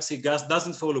 in a galaxy, gas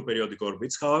doesn't follow periodic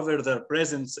orbits. However, their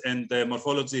presence and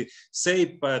morphology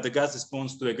shape the gas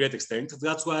response to a great extent.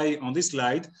 That's why on this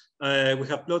slide, we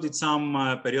have plotted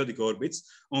some periodic orbits.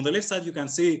 On the left side, you can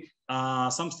see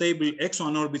some stable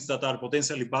X1 orbits that are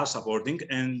potentially bar supporting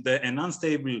and an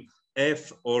unstable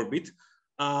F orbit.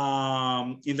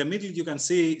 In the middle, you can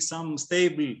see some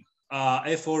stable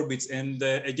F orbits and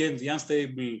again the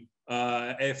unstable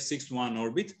F6-1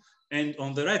 orbit. And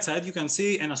on the right side, you can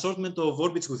see an assortment of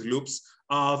orbits with loops.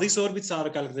 These orbits are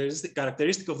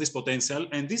characteristic of this potential,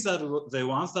 and these are the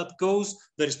ones that cause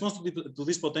the response to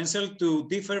this potential to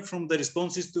differ from the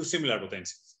responses to similar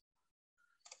potentials.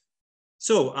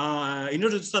 So in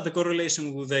order to start the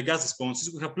correlation with the gas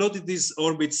responses, we have plotted these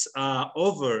orbits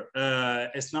over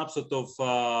a snapshot of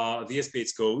the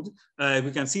SPH code.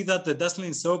 We can see that the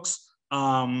Dastlin shocks,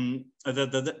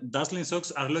 the Dastlin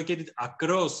shocks are located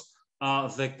across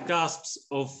the cusps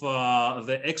of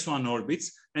the X1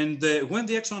 orbits. And when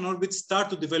the X1 orbits start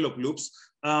to develop loops,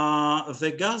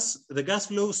 the gas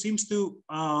flow seems to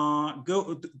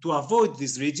go to avoid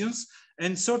these regions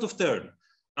and sort of turn.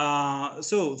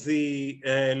 So the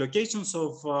locations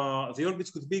of the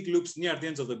orbits with big loops near the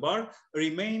ends of the bar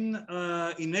remain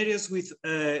in areas with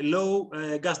low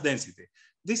gas density.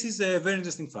 This is a very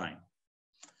interesting find.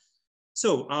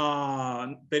 So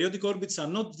periodic orbits are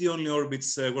not the only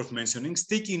orbits worth mentioning.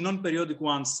 Sticky non-periodic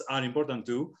ones are important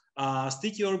too.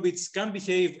 Sticky orbits can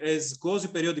behave as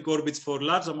quasi-periodic orbits for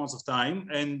large amounts of time,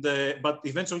 and but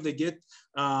eventually they get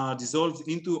dissolved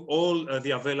into all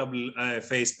the available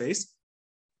phase space.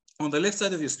 On the left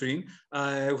side of your screen,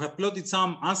 we have plotted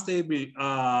some unstable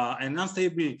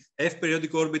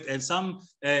F-periodic orbit and some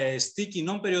sticky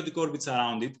non-periodic orbits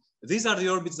around it. These are the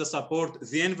orbits that support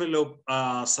the envelope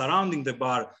surrounding the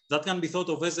bar that can be thought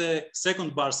of as a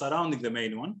second bar surrounding the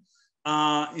main one.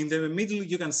 In the middle,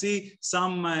 you can see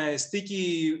some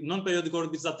sticky non-periodic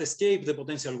orbits that escape the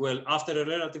potential well after a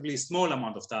relatively small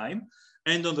amount of time.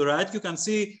 And on the right, you can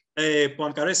see a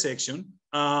Poincaré section.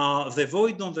 The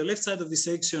void on the left side of this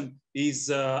section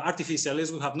is artificial,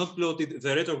 as we have not plotted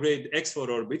the retrograde X4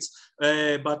 orbits.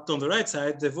 But on the right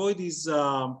side, the void is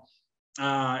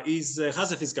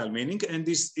has a physical meaning, and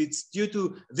it's due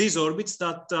to these orbits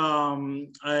that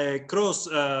cross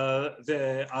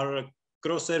our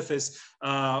cross surface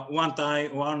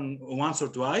once or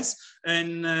twice,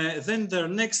 and then their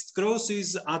next cross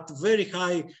is at very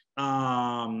high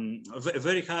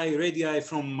radii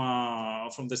from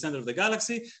the center of the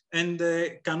galaxy, and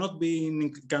cannot be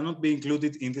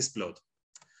included in this plot.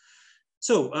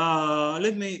 So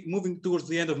let me, moving towards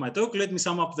the end of my talk, let me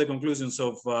sum up the conclusions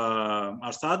of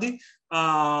our study.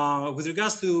 With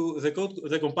regards to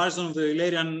the comparison of the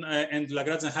Eulerian and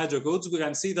Lagrangian hydrocodes, we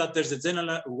can see that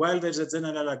while there's a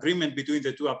general agreement between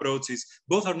the two approaches,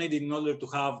 both are needed in order to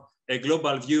have a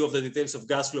global view of the details of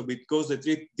gas flow because they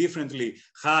treat differently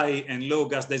high and low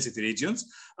gas density regions.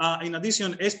 In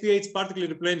addition, SPH particle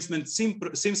replenishment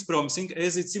seems promising,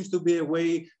 as it seems to be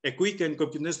a quick and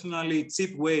computationally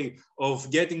cheap way of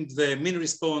getting the mean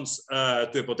response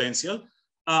to a potential.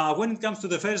 When it comes to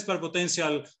the Ferrers bar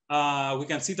potential, we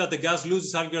can see that the gas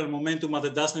loses angular momentum at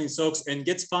the dazzling shocks and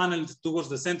gets funneled towards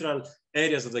the central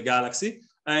areas of the galaxy.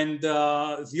 And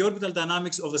the orbital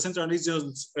dynamics of the central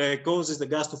regions causes the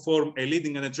gas to form a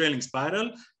leading and a trailing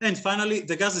spiral. And finally,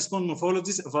 the gas response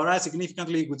morphologies vary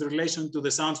significantly with relation to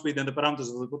the sound speed and the parameters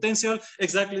of the potential,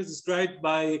 exactly as described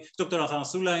by Dr.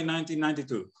 Athanasoula in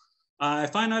 1992.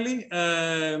 Finally,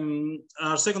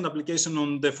 our second application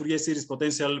on the Fourier series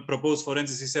potential proposed for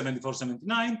NGC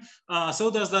 7479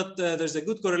 showed us that there's a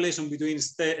good correlation between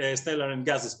stellar and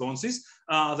gas responses.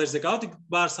 There's a chaotic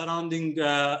bar surrounding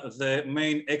the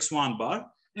main X1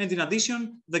 bar. And in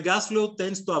addition, the gas flow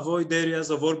tends to avoid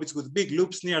areas of orbits with big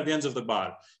loops near the ends of the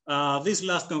bar. This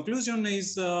last conclusion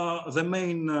is the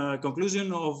main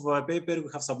conclusion of a paper we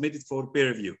have submitted for peer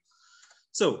review.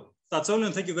 So that's all,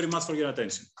 and thank you very much for your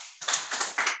attention.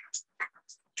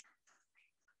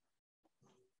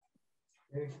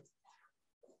 Okay.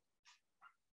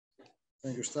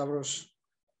 Thank you, Stavros.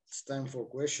 It's time for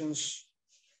questions.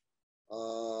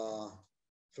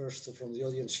 First from the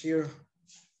audience here,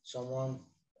 someone.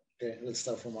 Okay, let's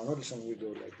start from our audience and we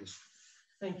go like this.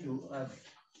 Thank you.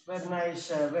 Very nice,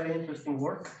 very interesting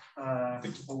work.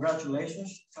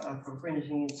 Congratulations for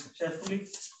finishing it successfully.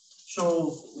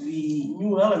 So the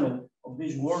new element of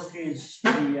this work is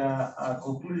the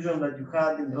conclusion that you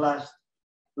had in the last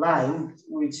line,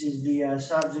 which is the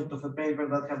subject of a paper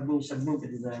that have been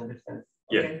submitted, as I understand.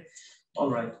 Okay? Yeah. All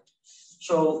right.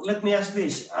 So let me ask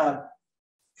this.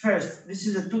 First, this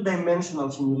is a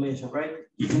two-dimensional simulation, right?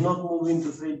 You do not move into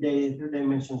three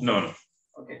dimensions. No.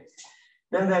 Okay.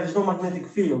 Then there is no magnetic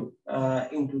field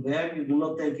into there. You do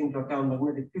not take into account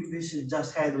magnetic field. This is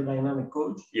just hydrodynamic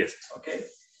codes. Yes. Okay.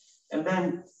 And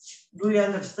then, do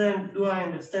I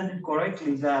understand it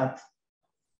correctly that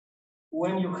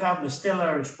when you have the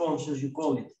stellar response, as you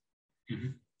call it,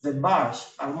 the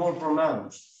bars are more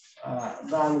pronounced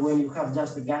than when you have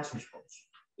just the gas response,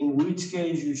 in which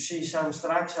case you see some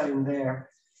structure in there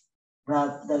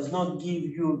that does not give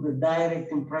you the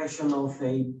direct impression of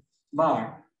a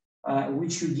bar,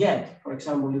 which you get, for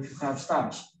example, if you have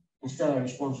stars and stellar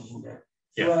responses in there.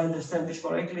 Yeah. Do I understand this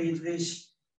correctly? Is this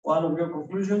one of your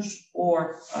conclusions,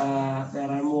 or there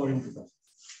are more into that?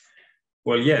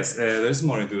 Well, yes, there's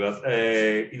more into that.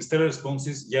 In stellar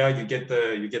responses, yeah, you get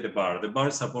the bar. The bar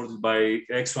is supported by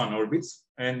X1 orbits,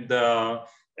 and well,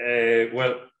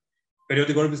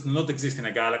 periodic orbits do not exist in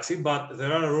a galaxy, but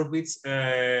there are orbits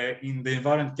in the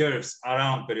invariant curves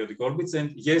around periodic orbits,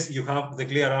 and yes, you have the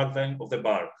clear outline of the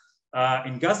bar.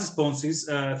 In gas responses,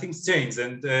 things change,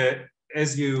 and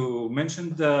as you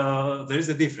mentioned, there is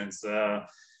a difference.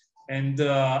 And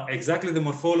exactly the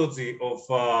morphology of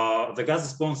the gas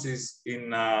responses in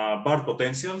barred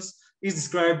potentials is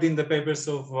described in the papers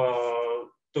of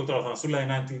Dr. Athanassoula in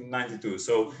 1992.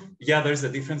 So yeah, there is a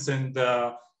difference, and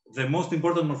the most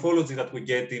important morphology that we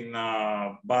get in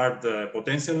barred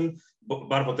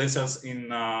potentials in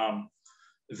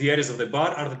the areas of the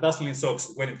bar are the dust line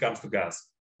shocks when it comes to gas.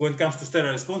 When it comes to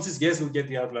stellar responses, yes, we get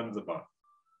the outline of the bar.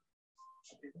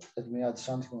 Let me add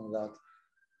something on that.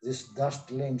 These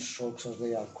dust lane shocks, as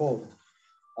they are called,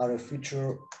 are a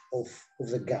feature of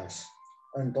the gas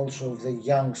and also of the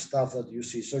young stuff that you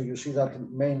see. So you see that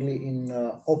mainly in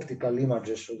optical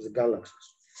images of the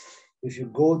galaxies. If you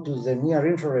go to the near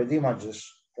infrared images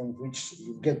from which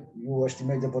you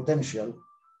estimate the potential,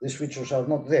 these features are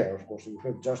not there. Of course, you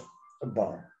have just a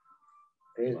bar.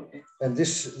 Okay? And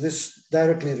this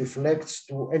directly reflects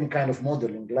to any kind of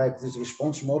modeling, like these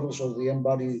response models or the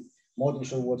n-body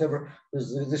models or whatever.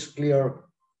 There's this clear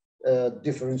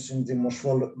difference in the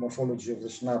morphology of the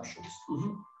snapshots.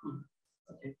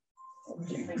 Okay.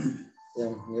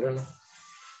 Mirella?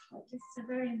 It's a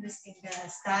very interesting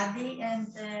study and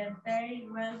very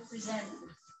well presented.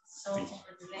 So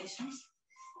congratulations.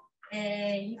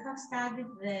 You have studied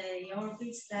the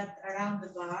orbits that around the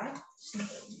bar,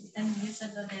 and you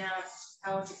said that they are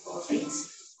chaotic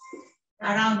orbits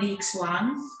around the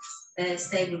X1,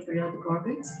 stable periodic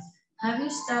orbits. Have you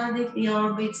studied the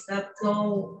orbits that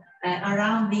go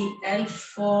around the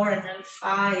L4 and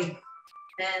L5?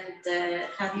 And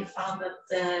have you found that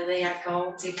they are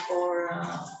chaotic or?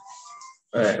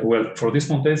 Well, for this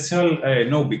potential,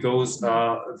 no, because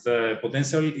the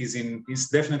potential is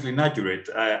definitely inaccurate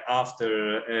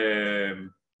after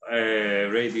a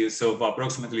radius of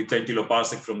approximately 10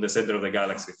 kiloparsec from the center of the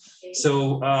galaxy. Okay.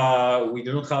 So we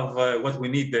do not have what we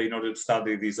need in order to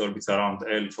study these orbits around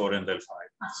L4 and L5.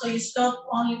 So you stop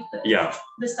only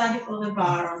the study for the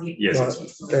bar only? Yes.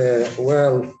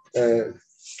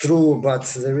 True, but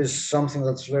there is something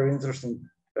that's very interesting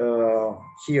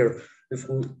here.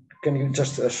 Can you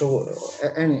just show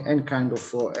any kind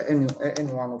of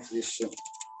any one of these?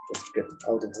 Let's get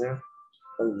out of there.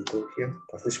 How do we go here?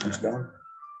 Participants down.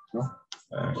 No.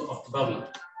 Bubble.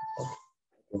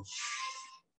 Okay.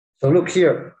 So look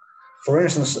here. For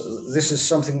instance, this is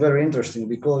something very interesting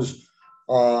because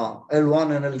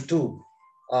L1 and L2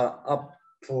 are up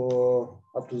to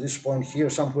this point here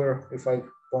somewhere. If I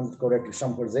point it correctly,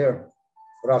 somewhere there,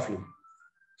 roughly,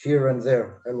 here and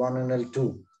there, L1 and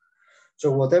L2. So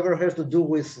whatever has to do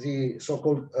with the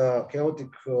so-called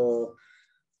chaotic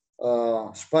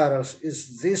spirals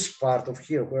is this part of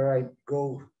here where I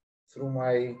go through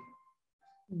my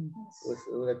with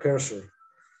the cursor.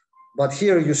 But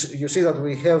here you see that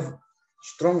we have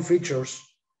strong features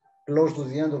close to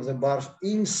the end of the bars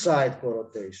inside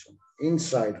corotation.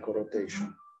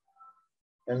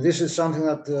 And this is something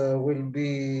that will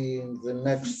be in the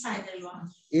next inside L1.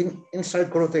 Inside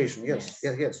corotation. Yes.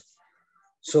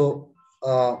 So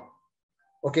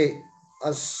okay,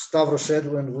 as Stavros said,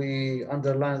 when we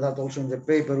underline that also in the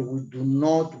paper, we do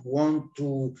not want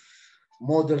to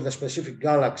model the specific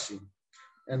galaxy.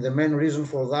 And the main reason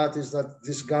for that is that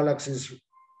this galaxy is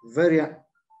very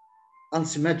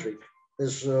unsymmetric.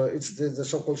 It's the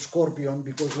so-called scorpion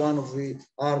because one of the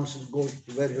arms goes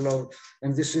very low,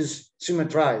 and this is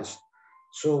symmetrized.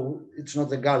 So it's not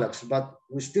the galaxy, but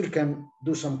we still can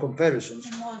do some comparisons.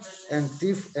 And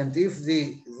if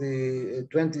the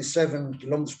 27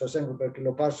 kilometers per second per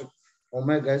kiloparsec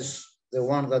omega is the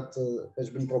one that has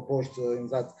been proposed in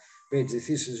that page, the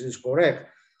thesis is correct,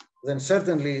 then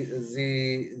certainly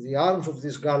the arms of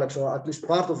this galaxy, or at least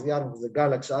part of the arms of the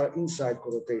galaxy, are inside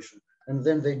corotation. And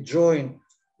then they join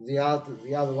the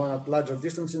other one at larger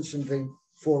distances, and they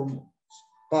form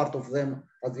part of them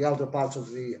at the outer parts of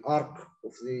the arc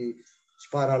of the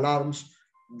spiral arms,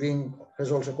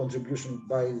 has also contribution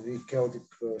by the chaotic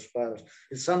spirals.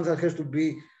 It's something that has to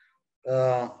be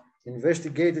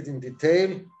investigated in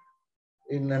detail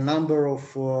in a number of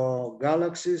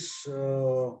galaxies.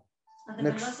 But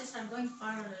the velocities are going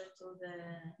parallel to the.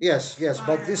 Yes,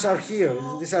 but these are here.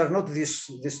 These are not these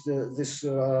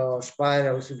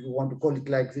spirals, if you want to call it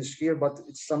like this here, but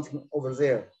it's something over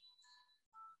there.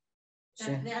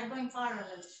 They are going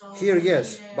parallel. So here,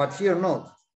 yes, but here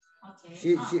not.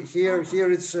 Okay. Here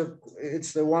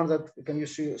it's the one that can you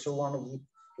see? So one of the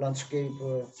landscape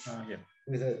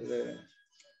with the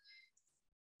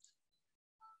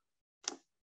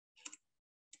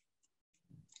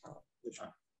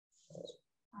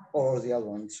or the other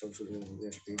one. It's also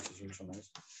the SPH is also nice.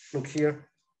 Look here,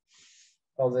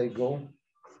 how they go.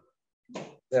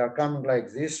 They are coming like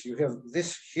this. You have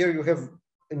this here. You have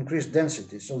increased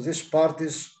density. So this part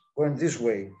is going this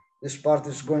way. This part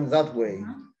is going that way.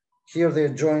 Here they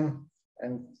join,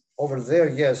 and over there,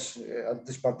 yes, at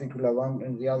this particular one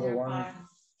and the other one,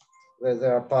 they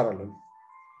are parallel.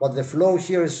 But the flow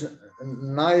here is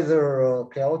neither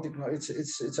chaotic, nor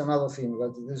it's another thing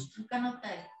that it is. You cannot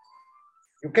tell.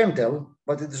 You can tell,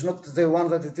 but it is not the one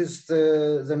that it is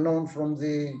the known from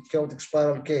the chaotic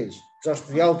spiral case, just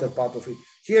the outer part of it.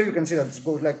 Here you can see that it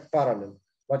goes like parallel,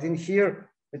 but in here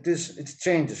it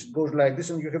changes. It goes like this,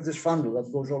 and you have this funnel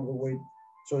that goes all the way.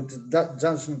 So it's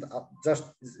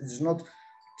not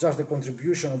just the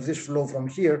contribution of this flow from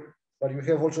here, but you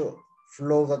have also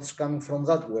flow that's coming from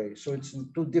that way. So it's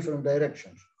in two different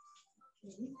directions.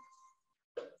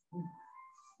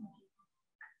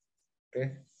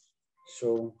 Okay.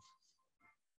 So,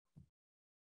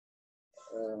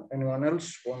 anyone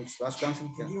else wants to ask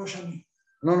something? Yeah.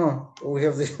 No, we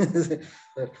have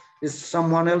it's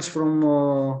someone else from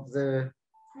the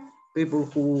people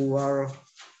who are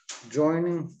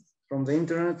joining from the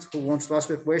internet who wants to ask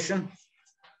a question.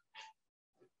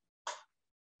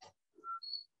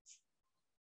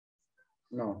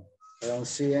 No, I don't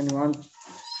see anyone.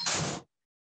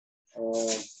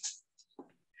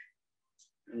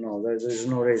 No, there is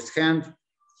no raised hand.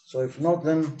 So if not,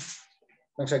 then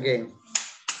thanks again.